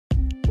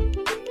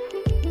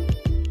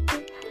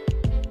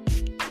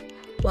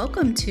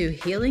Welcome to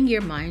Healing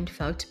Your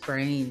Mind-Fucked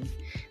Brain,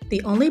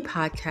 the only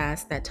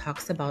podcast that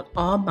talks about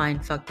all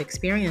mind-fucked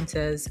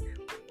experiences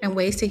and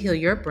ways to heal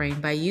your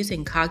brain by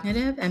using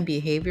cognitive and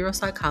behavioral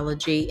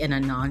psychology in a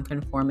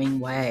non-conforming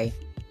way.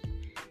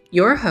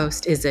 Your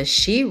host is a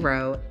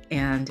shero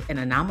and an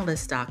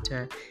anomalous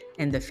doctor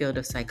in the field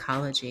of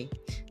psychology.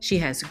 She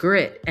has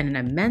grit and an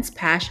immense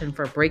passion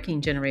for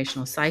breaking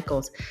generational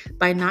cycles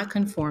by not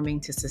conforming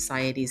to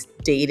society's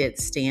dated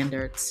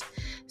standards.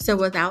 So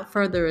without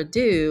further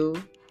ado,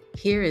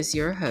 here is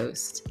your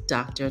host,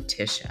 Dr.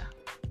 Tisha.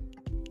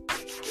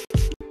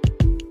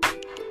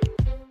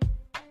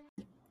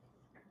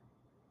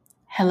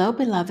 Hello,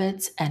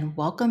 beloveds, and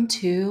welcome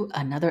to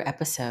another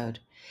episode.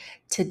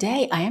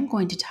 Today, I am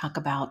going to talk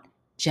about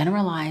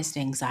generalized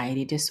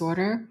anxiety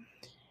disorder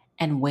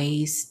and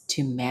ways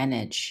to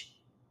manage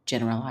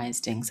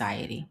generalized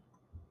anxiety.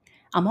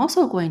 I'm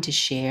also going to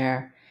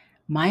share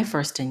my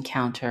first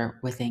encounter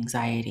with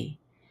anxiety,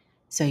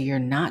 so you're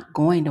not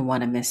going to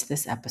want to miss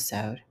this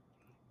episode.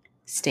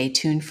 Stay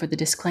tuned for the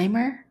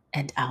disclaimer,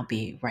 and I'll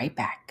be right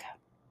back.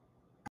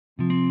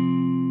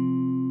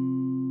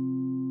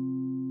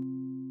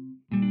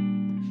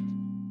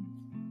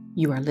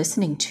 You are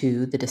listening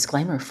to the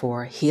disclaimer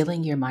for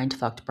Healing Your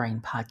Mind-Fucked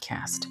Brain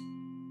podcast.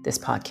 This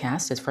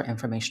podcast is for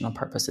informational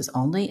purposes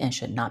only and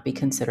should not be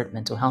considered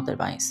mental health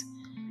advice.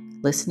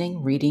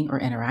 Listening, reading, or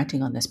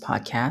interacting on this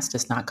podcast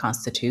does not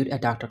constitute a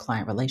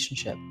doctor-client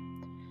relationship.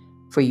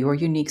 For your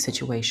unique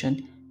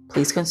situation,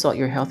 please consult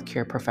your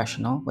healthcare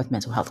professional with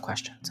mental health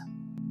questions.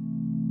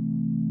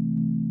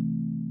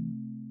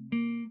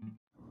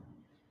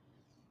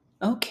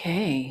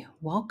 Okay,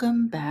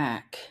 welcome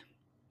back.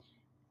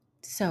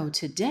 So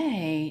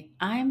today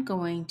I'm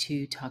going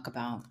to talk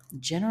about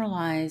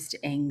generalized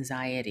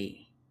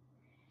anxiety.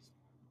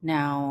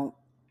 Now,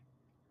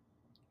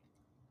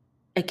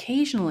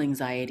 occasional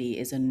anxiety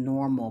is a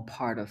normal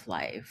part of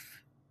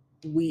life.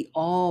 We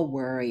all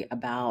worry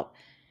about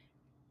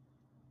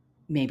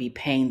maybe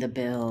paying the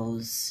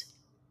bills.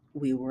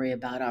 We worry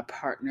about our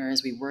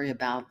partners. We worry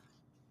about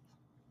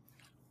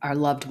our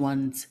loved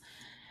ones.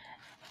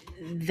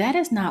 That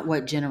is not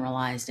what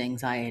generalized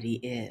anxiety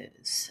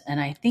is.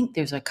 And I think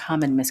there's a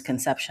common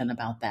misconception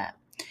about that.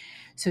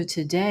 So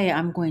today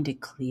I'm going to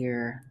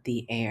clear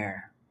the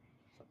air.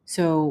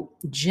 So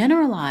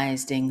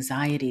generalized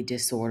anxiety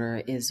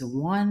disorder is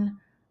one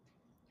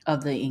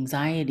of the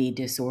anxiety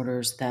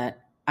disorders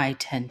that I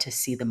tend to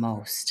see the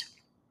most.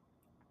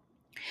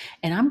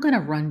 And I'm going to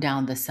run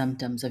down the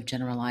symptoms of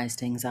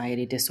generalized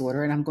anxiety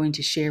disorder, and I'm going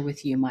to share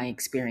with you my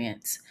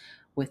experience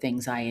with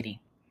anxiety.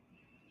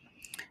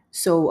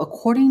 So,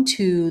 according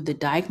to the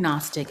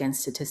Diagnostic and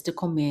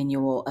Statistical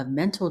Manual of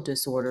Mental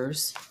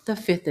Disorders, the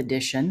 5th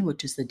edition,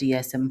 which is the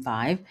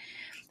DSM-5,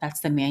 that's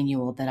the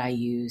manual that I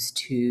use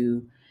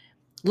to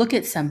look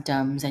at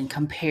symptoms and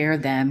compare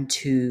them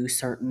to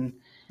certain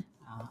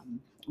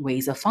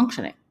ways of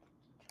functioning.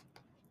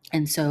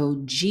 And so,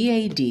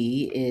 GAD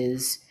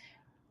is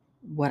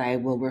what I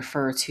will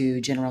refer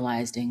to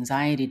generalized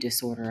anxiety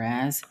disorder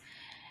as,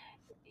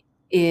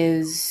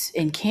 is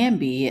and can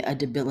be a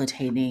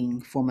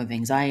debilitating form of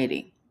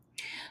anxiety.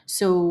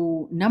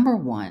 So, number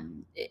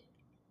one,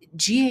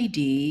 GAD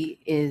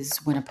is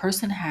when a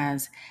person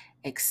has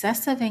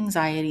excessive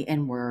anxiety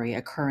and worry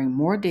occurring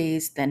more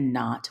days than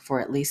not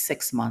for at least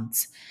 6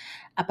 months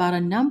about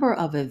a number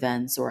of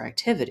events or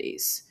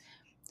activities,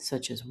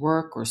 such as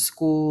work or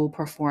school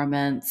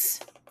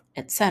performance,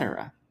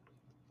 etc.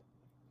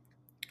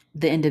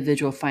 The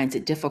individual finds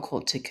it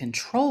difficult to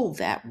control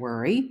that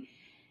worry,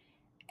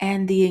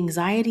 and the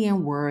anxiety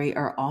and worry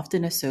are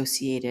often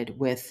associated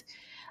with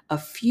a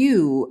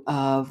few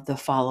of the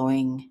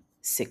following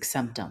 6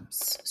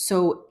 symptoms.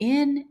 So,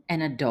 in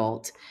an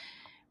adult,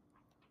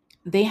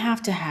 they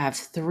have to have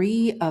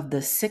 3 of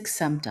the 6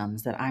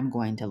 symptoms that I'm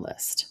going to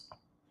list.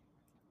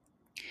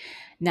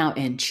 Now,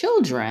 in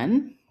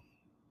children,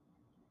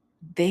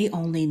 they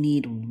only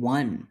need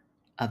 1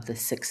 of the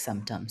 6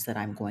 symptoms that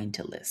I'm going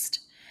to list.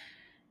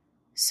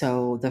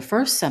 So the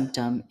first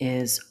symptom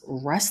is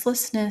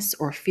restlessness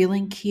or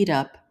feeling keyed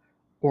up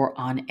or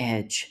on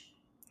edge.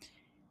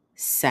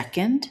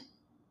 Second,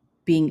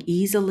 being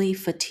easily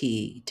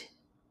fatigued.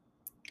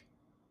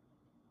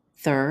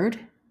 Third,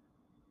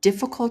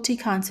 difficulty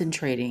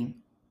concentrating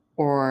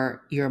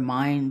or your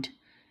mind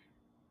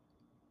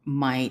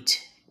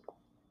might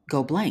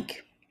go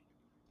blank.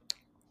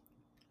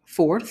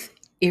 Fourth,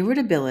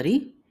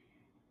 irritability.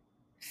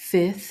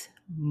 Fifth,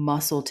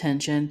 muscle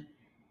tension.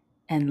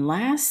 And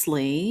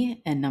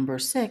lastly, and number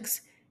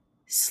 6,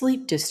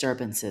 sleep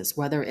disturbances,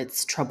 whether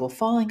it's trouble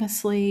falling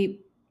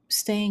asleep,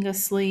 staying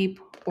asleep,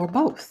 or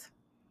both.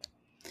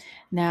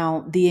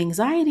 Now, the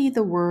anxiety,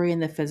 the worry,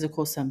 and the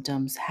physical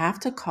symptoms have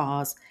to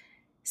cause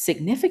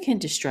significant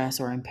distress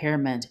or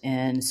impairment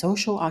in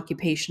social,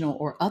 occupational,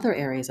 or other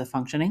areas of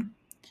functioning.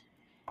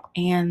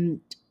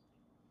 And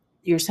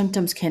your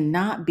symptoms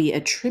cannot be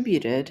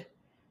attributed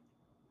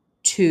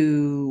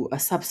to a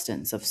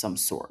substance of some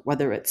sort,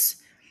 whether it's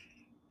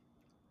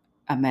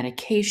a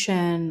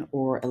medication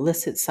or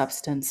illicit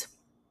substance.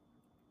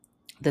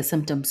 The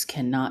symptoms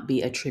cannot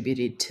be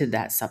attributed to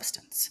that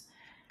substance.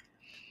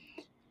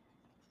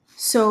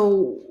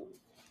 So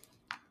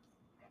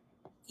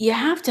you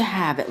have to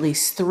have at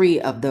least 3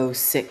 of those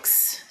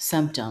 6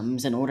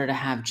 symptoms in order to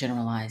have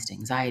generalized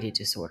anxiety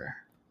disorder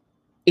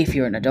if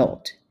you're an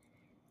adult.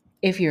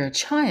 If you're a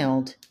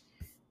child,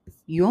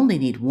 you only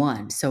need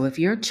one. So if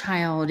your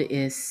child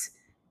is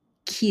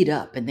keyed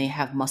up and they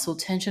have muscle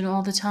tension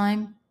all the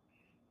time,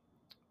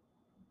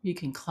 you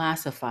can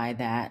classify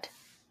that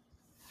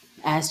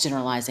as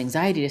generalized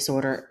anxiety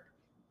disorder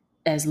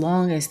as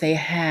long as they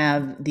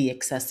have the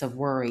excessive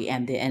worry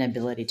and the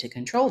inability to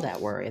control that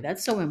worry.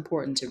 That's so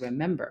important to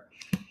remember.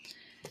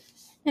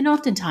 And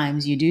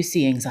oftentimes you do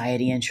see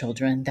anxiety in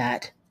children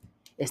that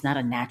is not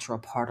a natural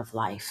part of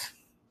life.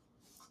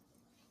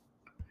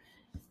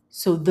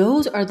 So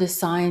those are the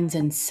signs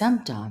and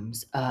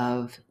symptoms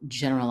of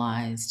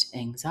generalized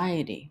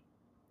anxiety.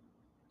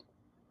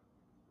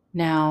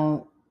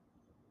 Now,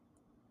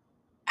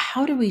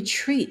 how do we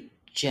treat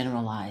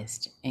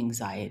generalized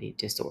anxiety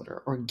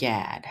disorder, or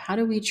GAD? How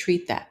do we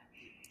treat that?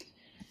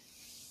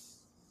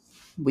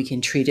 We can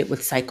treat it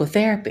with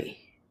psychotherapy,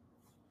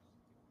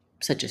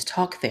 such as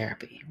talk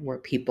therapy, where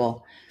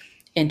people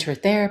enter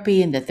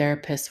therapy and the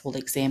therapist will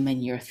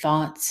examine your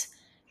thoughts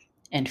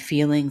and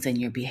feelings and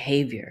your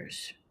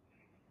behaviors.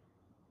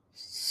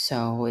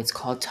 So it's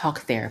called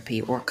talk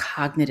therapy, or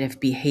cognitive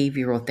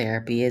behavioral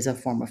therapy is a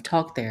form of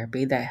talk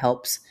therapy that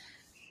helps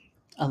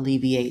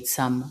alleviate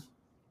some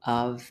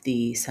of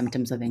the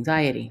symptoms of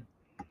anxiety.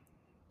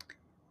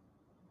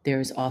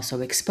 There's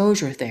also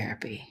exposure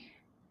therapy.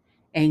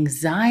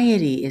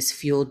 Anxiety is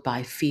fueled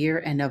by fear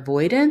and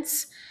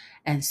avoidance,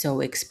 and so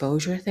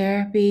exposure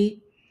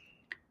therapy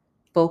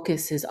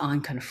focuses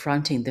on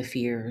confronting the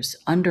fears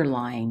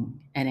underlying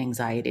an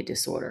anxiety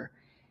disorder.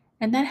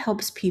 And that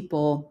helps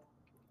people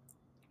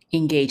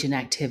engage in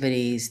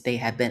activities they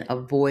have been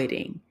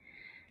avoiding.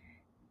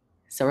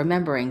 So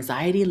remember,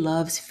 anxiety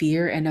loves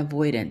fear and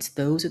avoidance.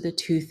 Those are the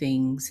 2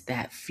 things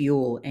that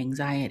fuel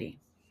anxiety.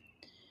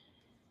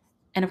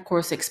 And of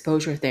course,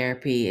 exposure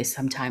therapy is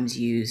sometimes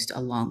used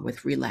along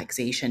with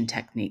relaxation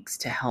techniques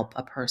to help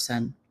a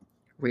person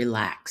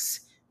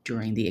relax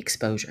during the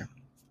exposure.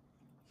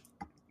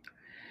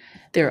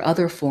 There are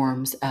other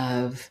forms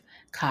of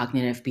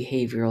cognitive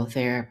behavioral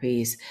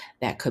therapies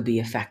that could be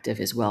effective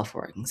as well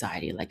for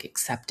anxiety, like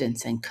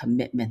acceptance and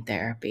commitment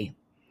therapy,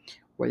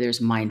 where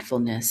there's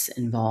mindfulness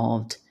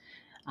involved.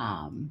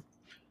 And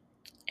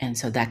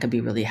so that could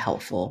be really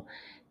helpful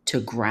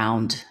to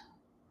ground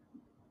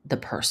the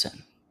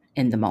person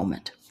in the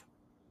moment.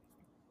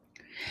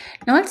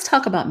 Now, let's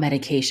talk about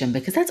medication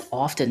because that's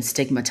often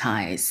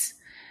stigmatized.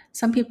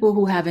 Some people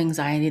who have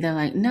anxiety, they're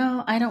like,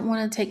 no, I don't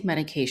want to take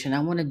medication. I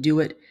want to do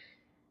it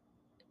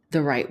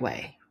the right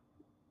way.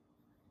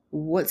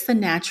 What's the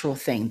natural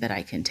thing that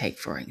I can take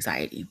for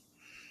anxiety?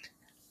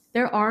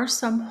 There are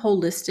some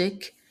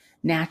holistic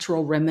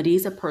natural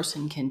remedies a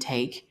person can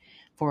take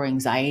for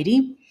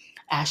anxiety,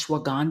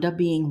 ashwagandha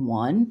being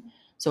one.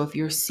 So if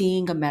you're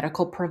seeing a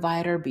medical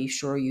provider, be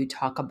sure you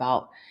talk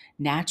about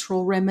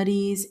natural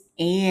remedies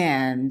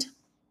and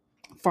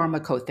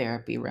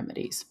pharmacotherapy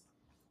remedies.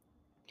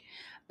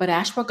 But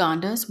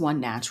ashwagandha is one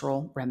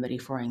natural remedy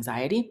for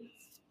anxiety.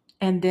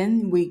 And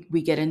then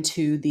we get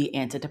into the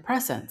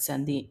antidepressants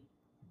and the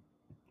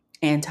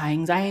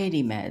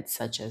anti-anxiety meds,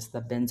 such as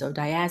the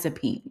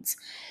benzodiazepines,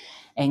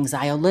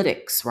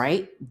 anxiolytics,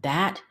 right?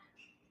 That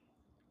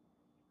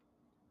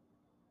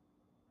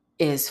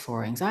is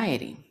for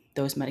anxiety,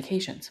 those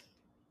medications.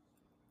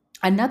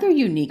 Another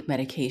unique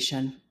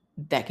medication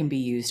that can be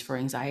used for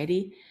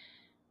anxiety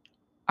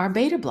are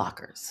beta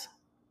blockers.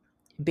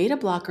 Beta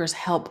blockers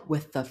help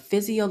with the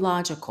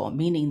physiological,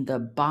 meaning the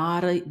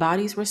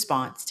body's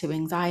response to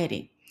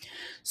anxiety.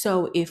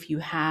 So if you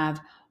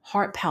have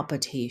heart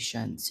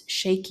palpitations,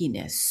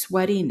 shakiness,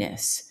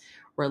 sweatiness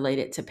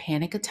related to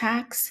panic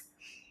attacks,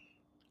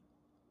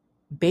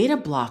 beta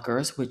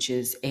blockers, which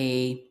is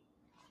a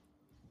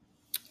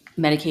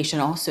medication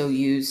also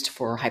used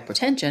for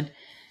hypertension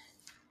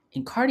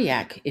and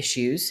cardiac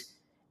issues,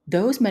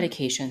 those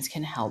medications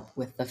can help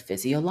with the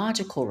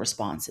physiological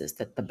responses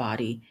that the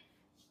body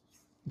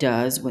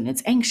does when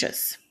it's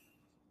anxious.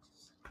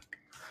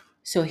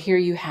 So here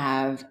you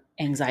have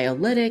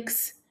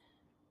anxiolytics,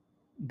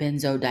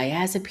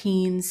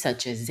 benzodiazepines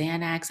such as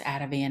Xanax,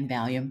 Ativan,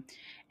 Valium,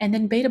 and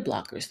then beta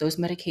blockers. Those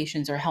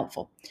medications are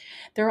helpful.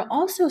 There are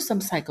also some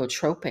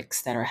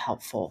psychotropics that are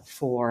helpful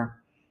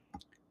for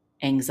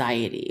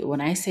anxiety. When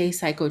I say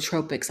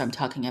psychotropics, I'm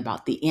talking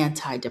about the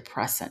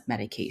antidepressant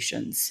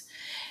medications,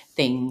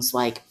 things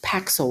like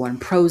Paxil and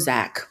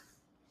Prozac.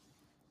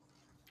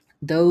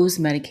 Those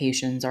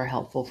medications are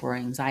helpful for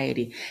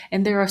anxiety.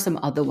 And there are some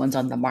other ones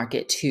on the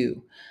market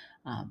too,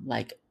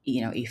 like,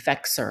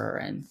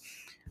 Effexor and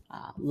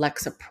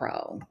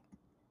Lexapro.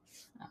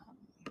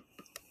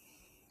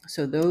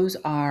 So those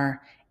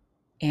are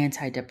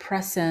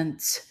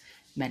antidepressant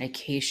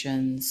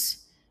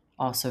medications,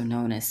 also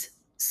known as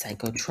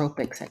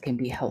psychotropics, that can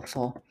be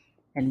helpful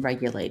in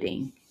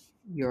regulating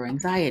your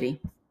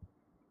anxiety.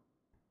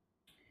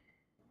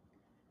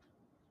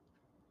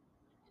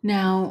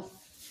 Now,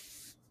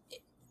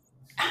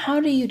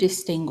 how do you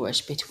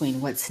distinguish between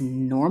what's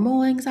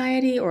normal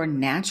anxiety or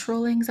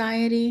natural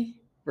anxiety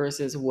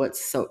versus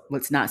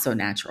what's not so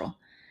natural?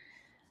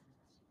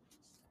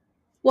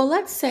 Well,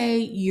 let's say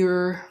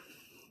you're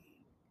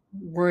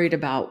worried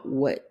about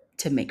what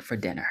to make for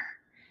dinner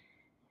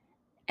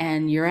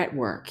and you're at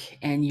work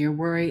and you're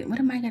worried, what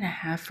am I going to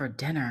have for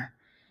dinner?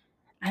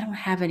 I don't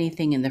have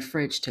anything in the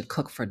fridge to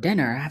cook for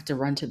dinner. I have to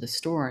run to the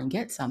store and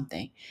get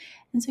something.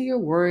 And so you're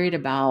worried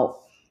about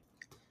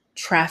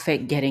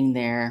traffic getting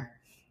there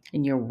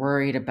and you're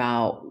worried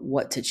about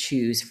what to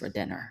choose for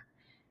dinner.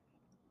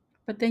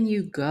 But then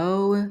you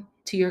go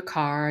to your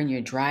car and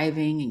you're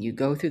driving and you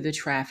go through the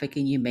traffic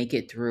and you make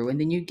it through.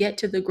 And then you get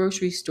to the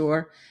grocery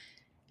store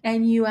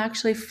and you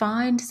actually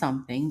find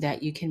something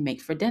that you can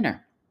make for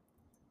dinner.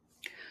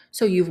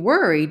 So you've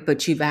worried,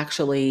 but you've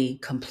actually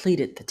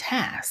completed the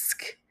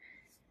task.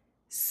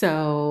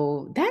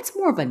 So that's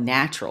more of a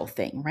natural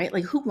thing, right?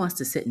 Like, who wants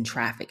to sit in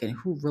traffic and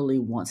who really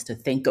wants to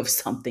think of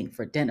something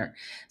for dinner?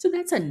 So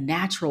that's a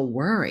natural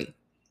worry.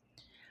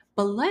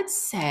 But let's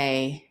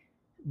say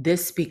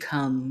this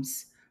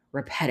becomes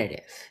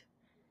repetitive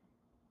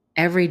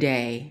every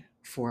day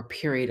for a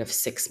period of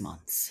 6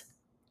 months.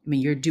 I mean,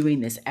 you're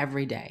doing this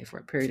every day for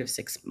a period of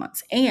 6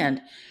 months,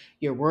 and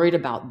you're worried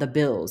about the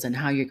bills and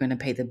how you're going to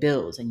pay the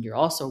bills. And you're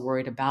also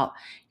worried about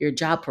your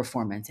job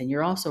performance. And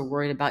you're also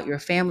worried about your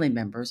family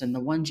members and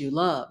the ones you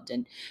loved.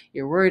 And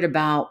you're worried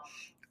about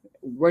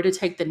where to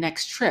take the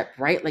next trip,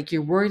 right? Like,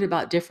 you're worried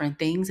about different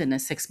things in a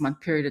 6 month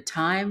period of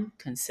time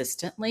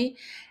consistently,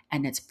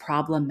 and it's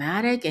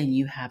problematic, and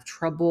you have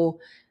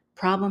trouble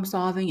problem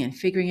solving and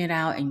figuring it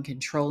out and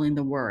controlling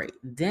the worry.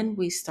 Then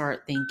we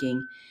start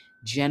thinking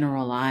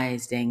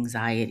generalized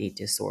anxiety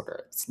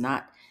disorder. It's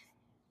not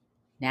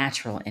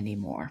natural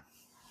anymore.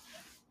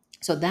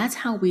 So that's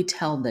how we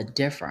tell the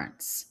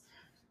difference,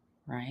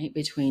 right,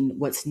 between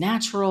what's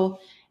natural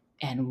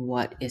and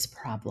what is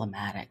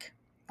problematic.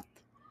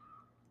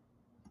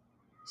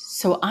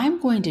 So I'm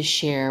going to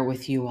share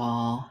with you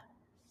all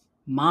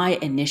my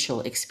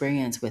initial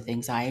experience with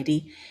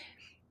anxiety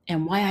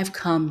and why I've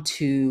come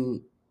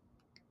to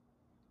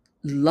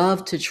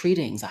love to treat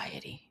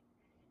anxiety.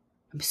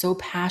 I'm so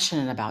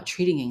passionate about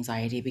treating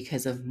anxiety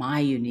because of my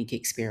unique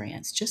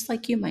experience, just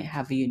like you might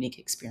have a unique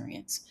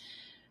experience.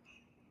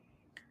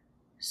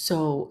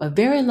 So, a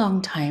very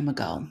long time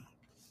ago,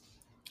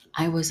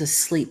 I was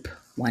asleep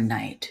one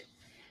night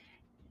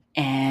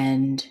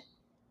and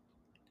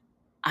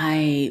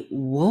I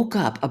woke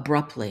up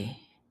abruptly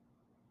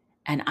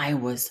and I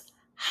was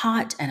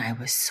hot and I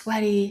was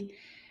sweaty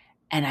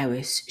and I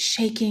was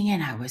shaking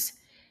and I was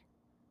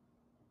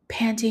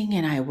panting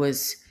and I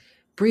was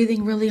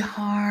breathing really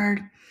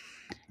hard.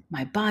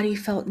 My body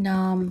felt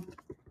numb.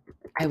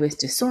 I was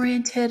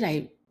disoriented.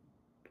 I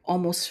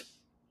almost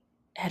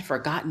had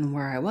forgotten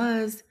where I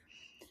was.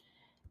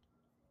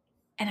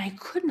 And I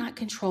could not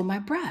control my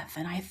breath.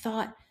 And I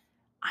thought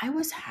I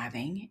was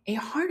having a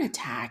heart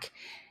attack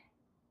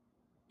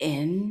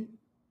in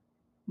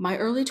my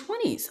early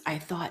 20s. I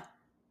thought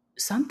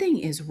something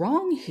is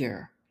wrong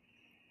here.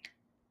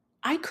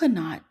 I could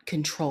not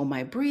control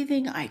my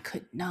breathing. I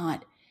could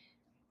not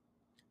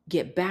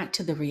get back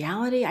to the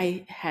reality.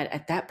 I had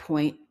at that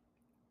point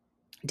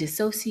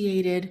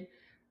dissociated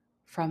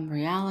from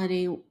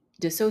reality.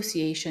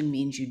 Dissociation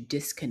means you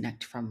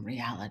disconnect from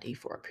reality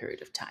for a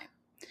period of time.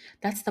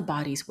 That's the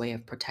body's way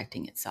of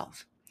protecting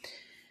itself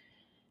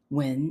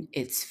when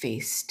it's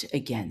faced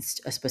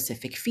against a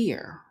specific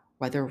fear,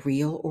 whether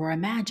real or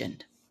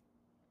imagined.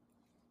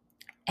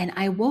 And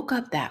I woke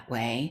up that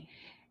way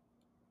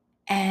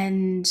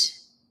and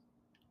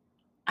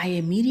I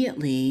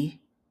immediately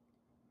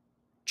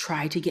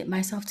tried to get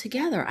myself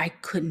together. I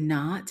could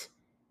not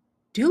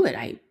do it.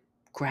 I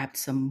grabbed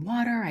some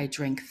water, I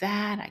drank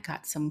that, I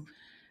got some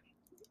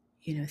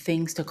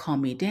things to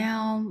calm me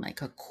down,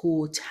 like a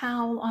cool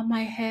towel on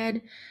my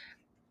head.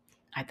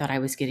 I thought I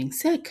was getting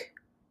sick.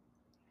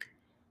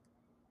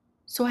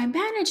 So I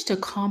managed to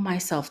calm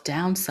myself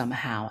down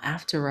somehow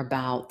after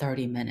about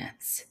 30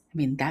 minutes. I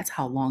mean, that's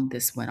how long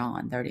this went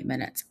on, 30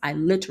 minutes. I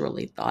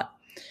literally thought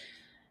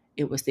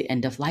it was the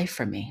end of life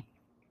for me.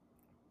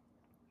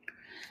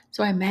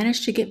 So I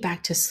managed to get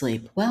back to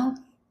sleep. Well,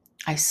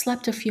 I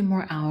slept a few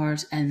more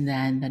hours, and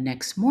then the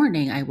next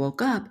morning I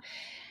woke up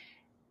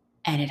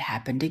and it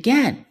happened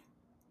again.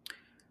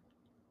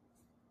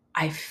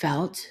 I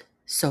felt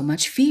so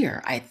much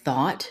fear. I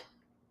thought,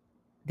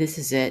 this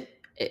is it.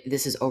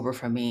 This is over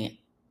for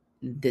me.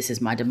 This is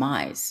my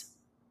demise.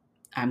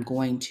 I'm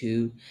going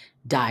to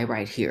die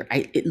right here.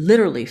 It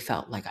literally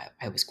felt like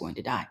I was going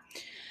to die.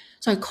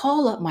 So I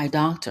call up my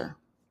doctor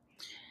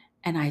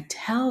and I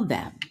tell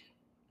them,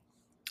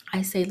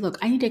 I say, look,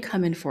 I need to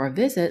come in for a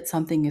visit.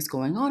 Something is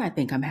going on. I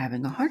think I'm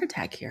having a heart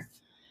attack here.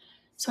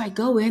 So I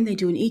go in, they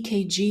do an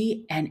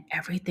EKG, and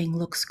everything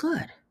looks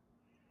good.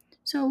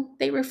 So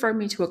they refer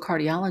me to a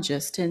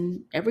cardiologist,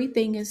 and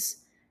everything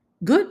is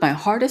good. My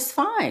heart is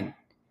fine.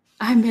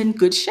 I'm in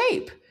good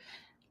shape.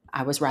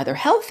 I was rather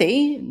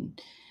healthy,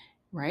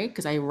 right?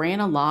 Because I ran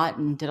a lot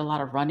and did a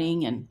lot of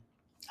running. And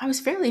I was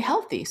fairly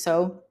healthy.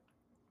 So,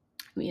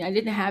 I mean, I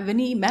didn't have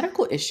any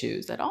medical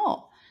issues at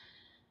all.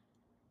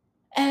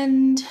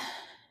 And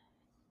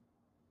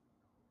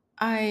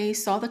I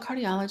saw the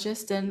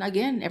cardiologist, and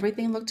again,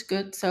 everything looked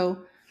good.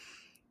 So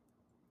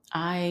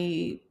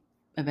I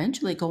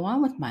eventually go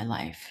on with my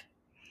life.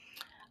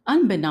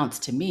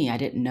 Unbeknownst to me, I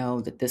didn't know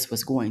that this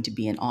was going to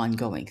be an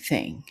ongoing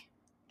thing.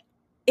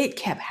 It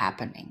kept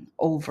happening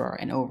over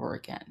and over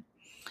again.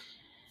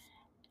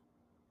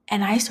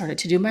 And I started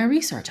to do my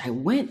research. I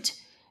went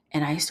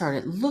and I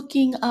started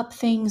looking up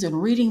things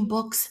and reading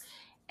books.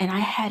 And I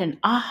had an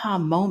aha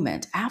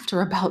moment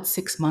after about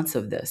 6 months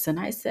of this. And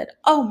I said,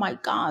 oh my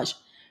gosh,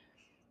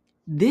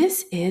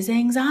 this is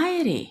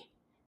anxiety.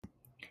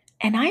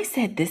 And I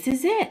said, this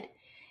is it.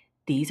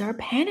 These are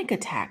panic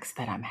attacks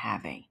that I'm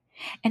having.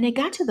 And it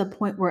got to the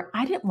point where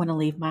I didn't want to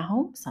leave my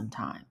home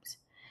sometimes.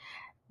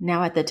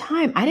 Now, at the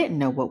time, I didn't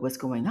know what was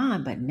going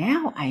on, but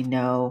now I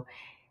know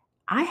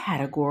I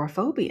had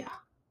agoraphobia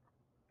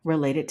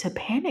related to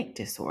panic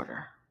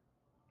disorder.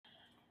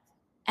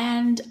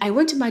 And I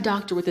went to my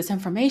doctor with this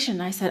information.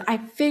 And I said, I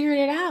figured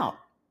it out.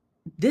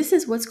 This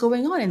is what's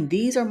going on. And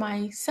these are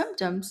my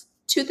symptoms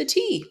to the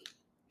T.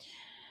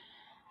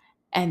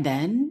 And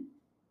then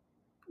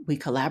we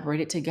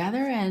collaborated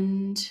together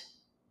and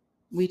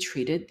we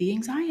treated the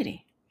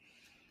anxiety.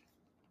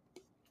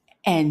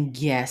 And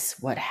guess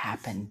what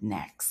happened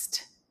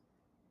next?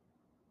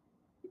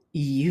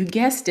 You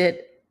guessed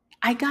it.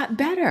 I got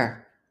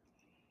better.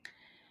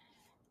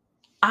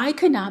 I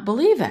could not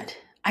believe it.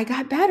 I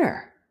got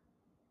better.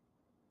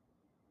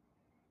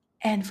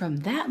 And from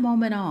that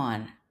moment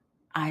on,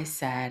 I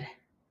said,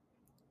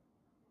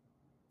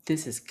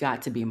 this has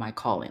got to be my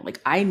calling. Like,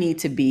 I need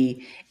to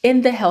be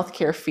in the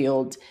healthcare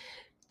field,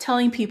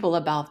 telling people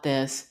about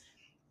this,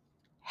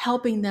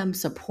 helping them,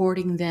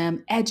 supporting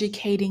them,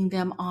 educating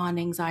them on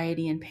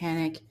anxiety and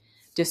panic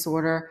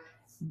disorder.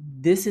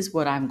 This is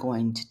what I'm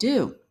going to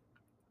do.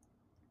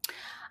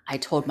 I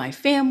told my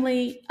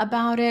family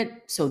about it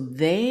so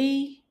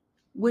they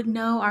would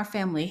know our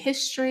family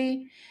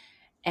history.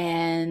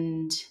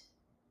 And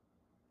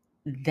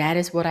that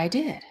is what I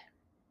did.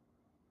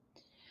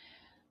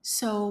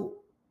 So,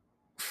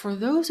 for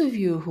those of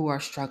you who are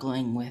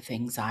struggling with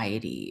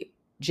anxiety,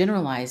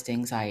 generalized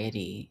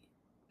anxiety,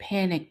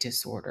 panic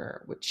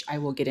disorder, which I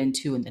will get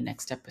into in the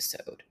next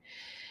episode,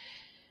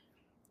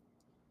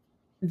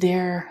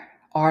 there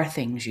are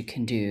things you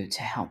can do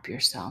to help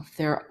yourself.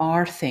 There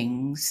are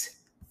things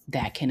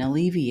that can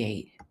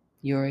alleviate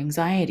your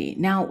anxiety.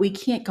 Now, we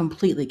can't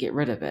completely get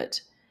rid of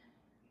it.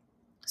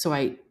 So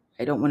I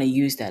don't want to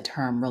use that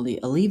term really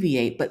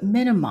alleviate, but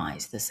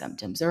minimize the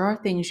symptoms. There are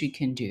things you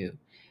can do.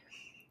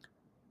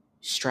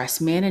 Stress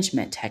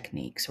management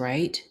techniques,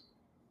 right?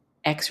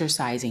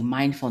 Exercising,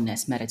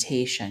 mindfulness,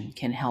 meditation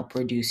can help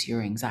reduce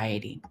your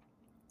anxiety.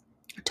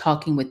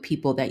 Talking with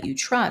people that you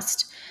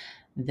trust,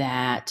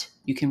 that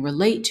you can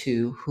relate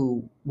to,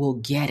 who will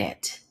get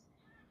it.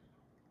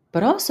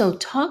 But also,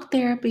 talk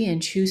therapy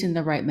and choosing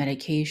the right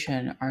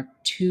medication are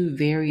two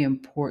very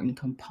important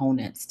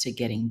components to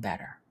getting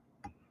better.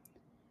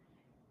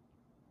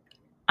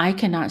 I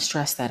cannot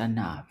stress that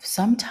enough.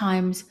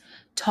 Sometimes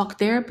talk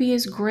therapy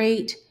is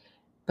great,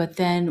 but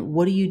then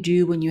what do you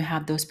do when you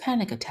have those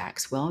panic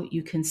attacks? Well,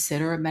 you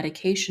consider a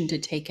medication to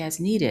take as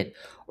needed,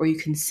 or you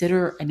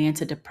consider an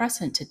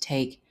antidepressant to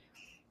take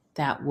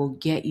that will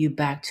get you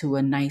back to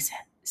a nice,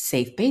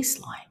 safe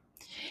baseline.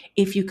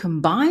 If you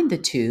combine the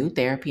two,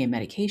 therapy and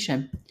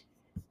medication,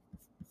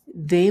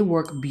 they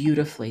work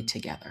beautifully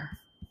together.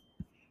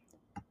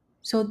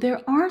 So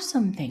there are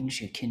some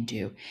things you can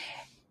do.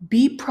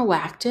 Be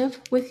proactive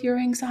with your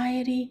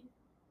anxiety.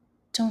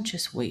 Don't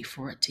just wait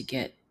for it to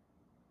get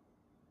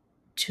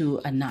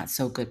to a not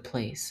so good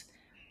place.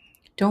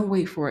 Don't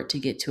wait for it to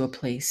get to a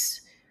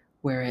place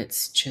where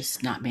it's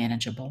just not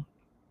manageable.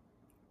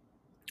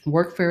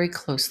 Work very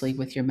closely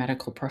with your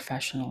medical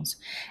professionals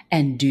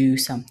and do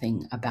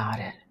something about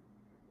it.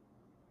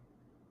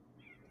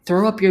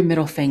 Throw up your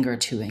middle finger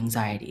to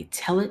anxiety.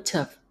 Tell it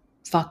to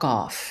fuck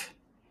off,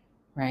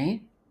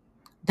 right?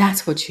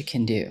 That's what you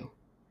can do.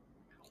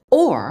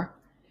 Or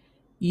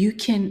you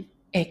can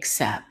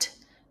accept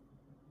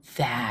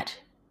that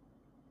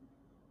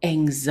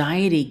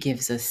anxiety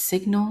gives us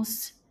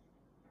signals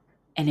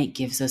and it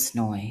gives us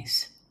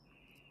noise.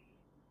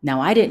 Now,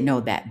 I didn't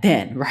know that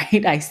then,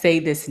 right? I say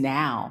this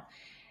now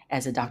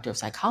as a doctor of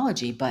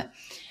psychology, but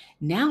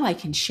now I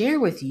can share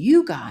with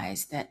you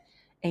guys that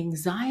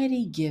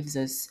anxiety gives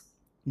us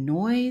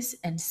noise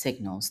and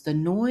signals. The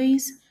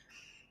noise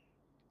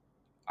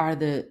are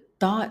the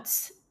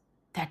thoughts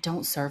that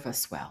don't serve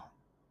us well.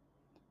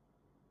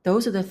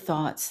 Those are the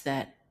thoughts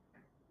that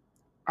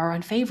are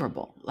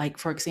unfavorable. Like,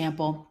 for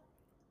example,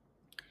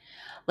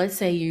 let's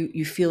say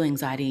you feel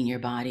anxiety in your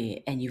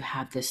body and you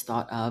have this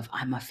thought of,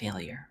 I'm a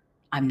failure.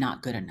 I'm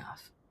not good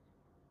enough.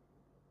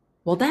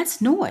 Well,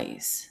 that's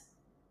noise.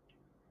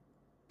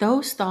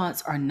 Those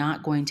thoughts are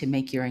not going to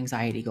make your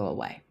anxiety go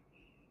away.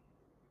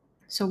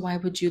 So why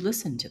would you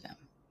listen to them?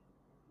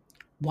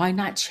 Why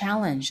not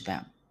challenge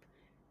them?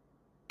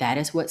 That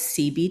is what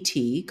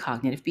CBT,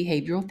 cognitive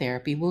behavioral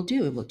therapy, will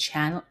do. It will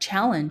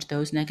challenge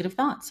those negative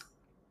thoughts.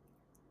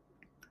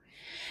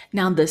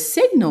 Now, the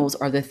signals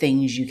are the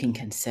things you can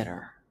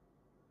consider.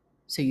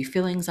 So you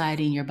feel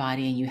anxiety in your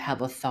body and you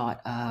have a thought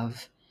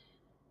of,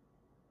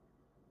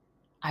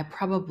 I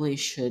probably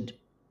should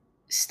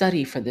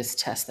study for this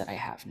test that I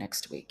have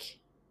next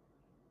week.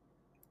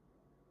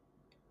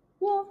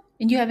 Well,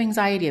 and you have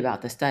anxiety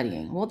about the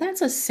studying. Well,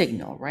 that's a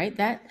signal, right?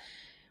 That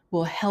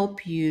will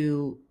help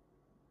you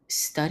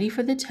study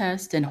for the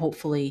test and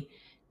hopefully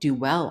do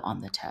well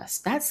on the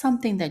test. That's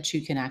something that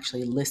you can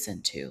actually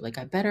listen to. Like,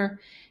 I better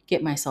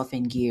get myself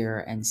in gear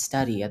and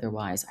study,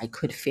 otherwise, I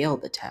could fail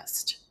the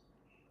test.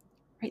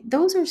 Right?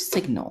 Those are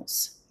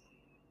signals.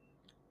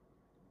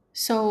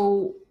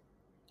 So,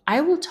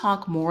 I will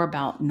talk more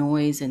about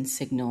noise and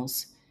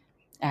signals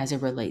as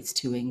it relates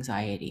to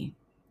anxiety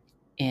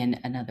in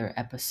another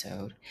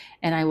episode.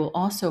 And I will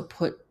also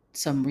put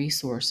some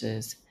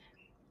resources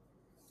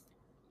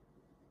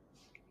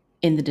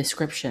in the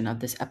description of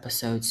this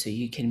episode so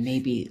you can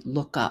maybe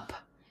look up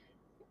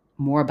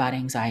more about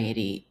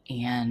anxiety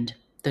and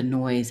the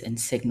noise and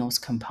signals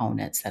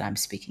components that I'm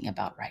speaking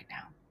about right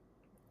now.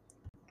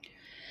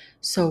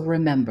 So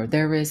remember,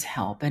 there is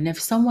help. And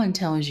if someone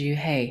tells you,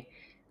 hey,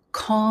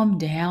 calm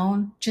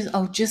down,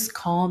 just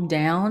calm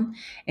down,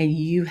 and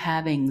you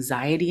have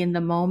anxiety in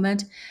the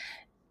moment,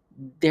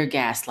 they're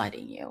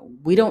gaslighting you.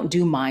 We don't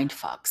do mind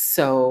fucks.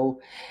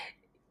 So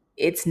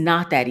it's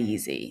not that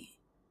easy.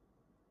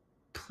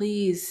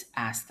 Please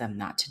ask them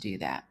not to do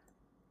that.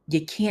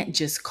 You can't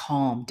just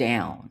calm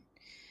down.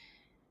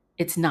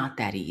 It's not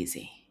that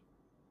easy.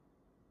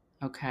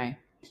 Okay.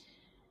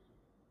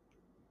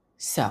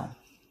 So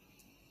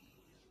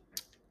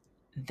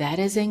that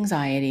is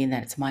anxiety, and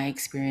that's my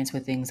experience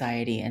with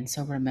anxiety. And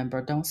so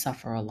remember, don't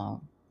suffer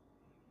alone.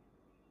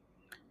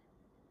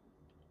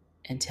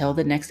 Until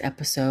the next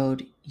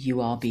episode,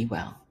 you all be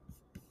well.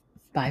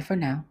 Bye for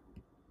now.